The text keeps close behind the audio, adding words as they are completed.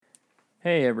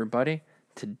Hey everybody,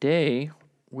 today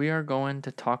we are going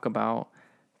to talk about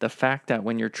the fact that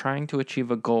when you're trying to achieve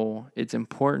a goal, it's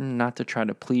important not to try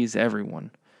to please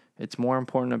everyone. It's more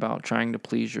important about trying to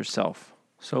please yourself.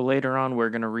 So later on,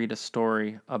 we're going to read a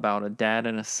story about a dad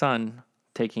and a son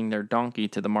taking their donkey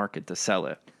to the market to sell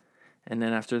it. And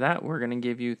then after that, we're going to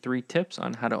give you 3 tips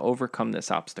on how to overcome this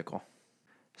obstacle.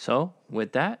 So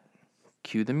with that,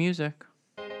 cue the music.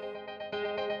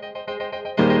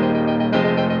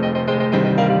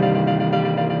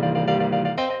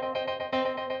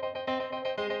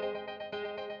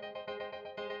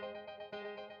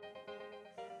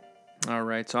 All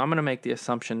right, so I'm going to make the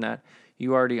assumption that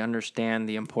you already understand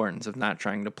the importance of not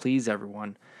trying to please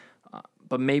everyone,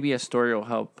 but maybe a story will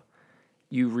help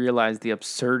you realize the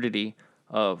absurdity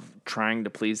of trying to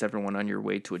please everyone on your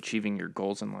way to achieving your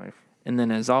goals in life. And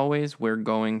then, as always, we're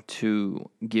going to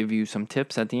give you some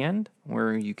tips at the end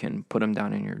where you can put them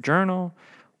down in your journal,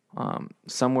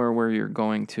 somewhere where you're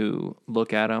going to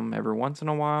look at them every once in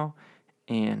a while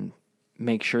and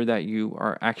make sure that you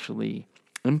are actually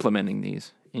implementing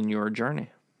these in your journey.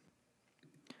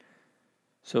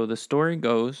 So the story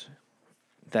goes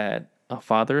that a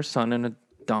father, a son, and a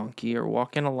donkey are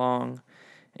walking along,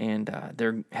 and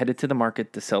they're headed to the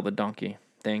market to sell the donkey.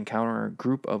 They encounter a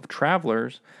group of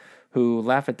travelers who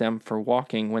laugh at them for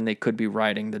walking when they could be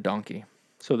riding the donkey.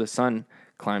 So the son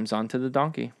climbs onto the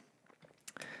donkey.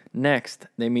 Next,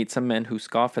 they meet some men who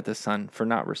scoff at the son for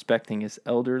not respecting his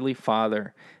elderly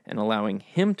father and allowing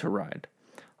him to ride.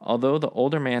 Although the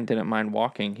older man didn't mind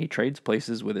walking, he trades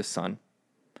places with his son.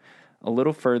 A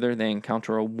little further, they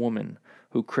encounter a woman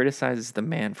who criticizes the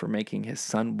man for making his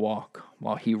son walk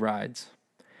while he rides.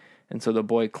 And so the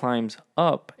boy climbs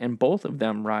up, and both of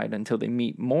them ride until they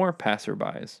meet more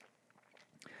passerbys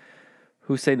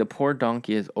who say the poor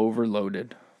donkey is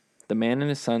overloaded. The man and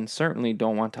his son certainly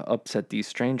don't want to upset these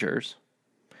strangers,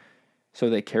 so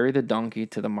they carry the donkey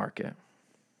to the market.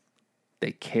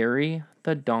 They carry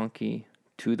the donkey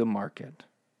to the market.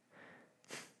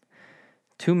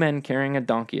 2 men carrying a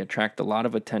donkey attract a lot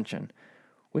of attention,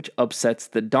 which upsets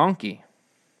the donkey.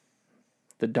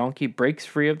 The donkey breaks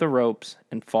free of the ropes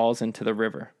and falls into the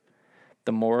river.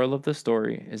 The moral of the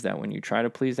story is that when you try to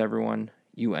please everyone,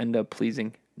 you end up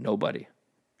pleasing nobody.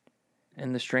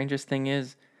 And the strangest thing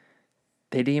is,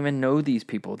 they didn't even know these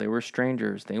people. They were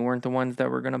strangers. They weren't the ones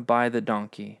that were going to buy the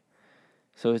donkey.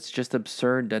 So it's just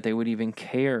absurd that they would even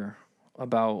care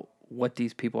about what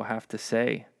these people have to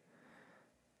say.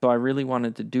 So I really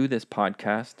wanted to do this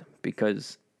podcast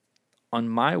because on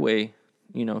my way,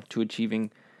 to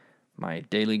achieving my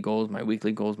daily goals, my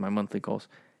weekly goals, my monthly goals,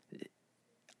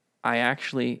 I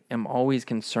actually am always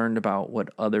concerned about what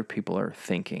other people are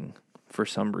thinking for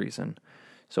some reason.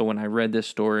 So when I read this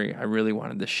story, I really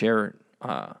wanted to share it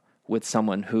with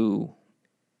someone who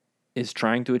is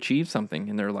trying to achieve something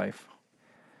in their life.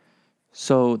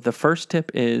 So the first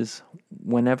tip is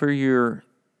whenever you're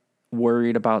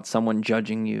worried about someone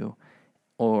judging you,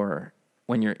 or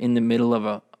when you're in the middle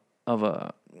of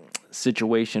a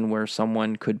situation where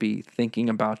someone could be thinking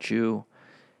about you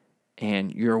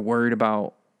and you're worried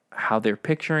about how they're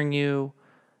picturing you,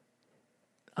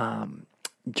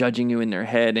 judging you in their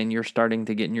head, and you're starting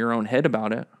to get in your own head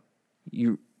about it,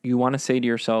 you want to say to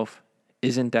yourself,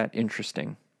 isn't that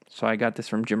interesting? So I got this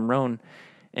from Jim Rohn,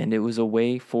 and it was a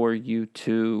way for you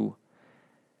to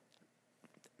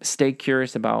stay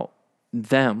curious about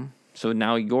them. So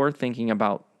now you're thinking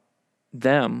about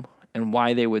them and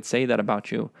why they would say that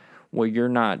about you, where you're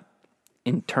not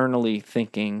internally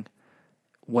thinking,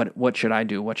 what should I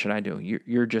do? What should I do?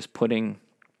 You're just putting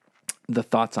the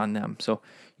thoughts on them. So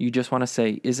you just want to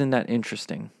say, isn't that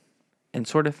interesting? And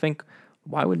sort of think,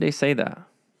 why would they say that?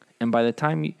 And by the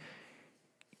time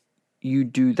you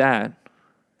do that,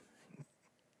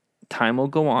 time will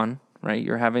go on, right?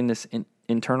 You're having this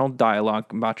internal dialogue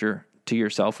to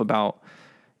yourself about,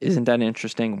 isn't that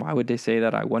interesting? Why would they say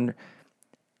that? I wonder.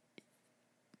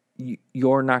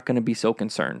 You're not going to be so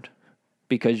concerned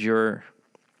because you're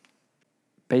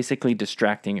basically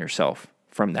distracting yourself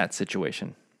from that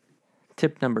situation.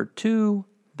 Tip number 2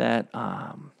 that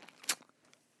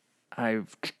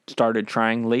I've started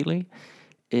trying lately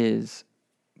is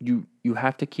you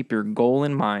have to keep your goal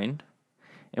in mind.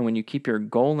 And when you keep your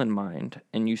goal in mind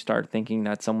and you start thinking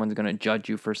that someone's going to judge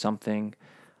you for something,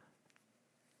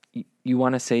 you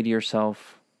want to say to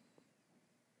yourself,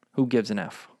 who gives an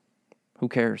F? Who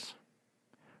cares?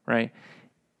 Right?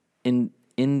 In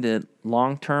the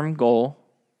long-term goal,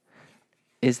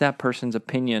 is that person's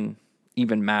opinion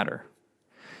even matter?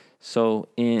 So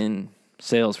in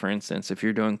sales, for instance, if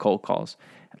you're doing cold calls,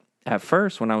 at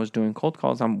first when I was doing cold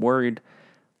calls, I'm worried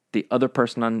the other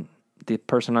person on the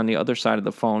person on the other side of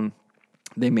the phone,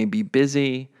 they may be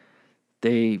busy.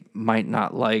 They might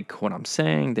not like what I'm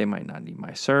saying. They might not need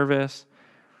my service,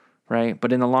 right?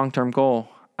 But in the long-term goal,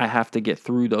 I have to get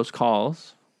through those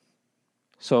calls.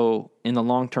 So in the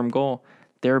long-term goal,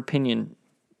 their opinion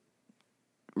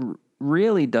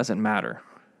really doesn't matter,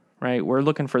 right? We're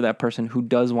looking for that person who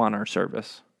does want our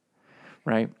service,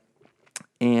 right?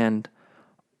 And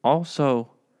also,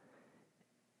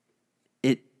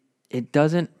 it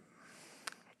doesn't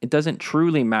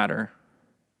truly matter,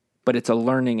 but it's a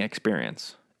learning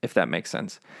experience, if that makes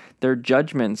sense. Their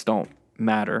judgments don't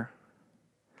matter,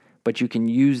 but you can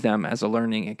use them as a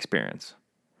learning experience.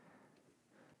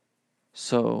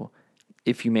 So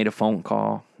if you made a phone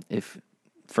call, if,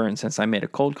 for instance, I made a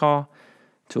cold call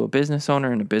to a business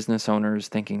owner and the business owner is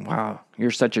thinking, wow,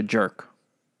 you're such a jerk.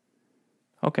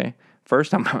 Okay,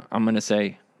 first I'm going to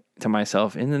say to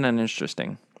myself, isn't that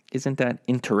interesting? Isn't that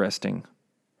interesting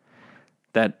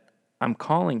that I'm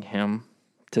calling him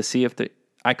to see if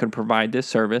I could provide this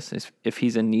service, if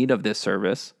he's in need of this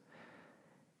service,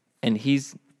 and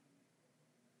he's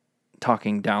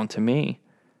talking down to me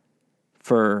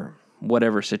for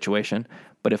whatever situation.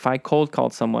 But if I cold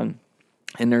called someone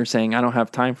and they're saying, I don't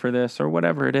have time for this or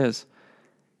whatever it is,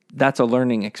 that's a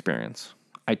learning experience.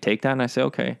 I take that and I say,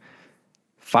 okay,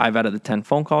 5 out of the 10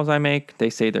 phone calls I make, they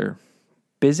say they're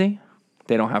busy.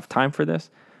 They don't have time for this.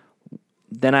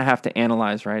 Then I have to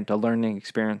analyze, right, the learning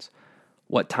experience.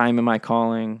 What time am I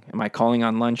calling? Am I calling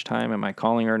on lunchtime? Am I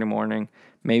calling early morning?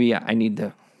 Maybe I need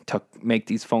to make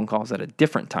these phone calls at a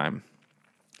different time.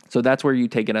 So that's where you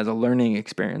take it as a learning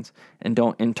experience and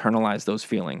don't internalize those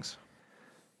feelings.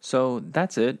 So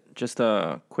that's it. Just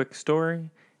a quick story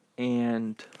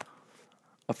and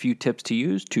a few tips to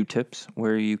use. 2 tips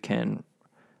where you can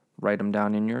write them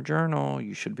down in your journal.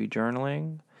 You should be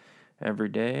journaling every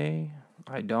day.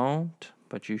 I don't,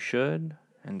 but you should,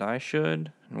 and I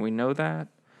should, and we know that.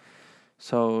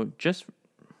 So just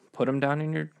put them down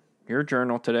in your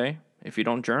journal today. If you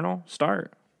don't journal,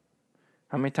 start.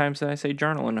 How many times did I say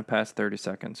journal in the past 30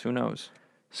 seconds? Who knows?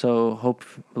 So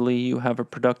hopefully you have a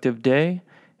productive day.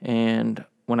 And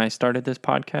when I started this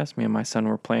podcast, me and my son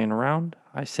were playing around.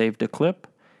 I saved a clip,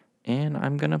 and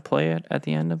I'm going to play it at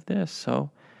the end of this.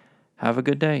 So have a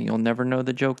good day. You'll never know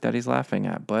the joke that he's laughing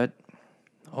at, but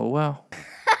oh well.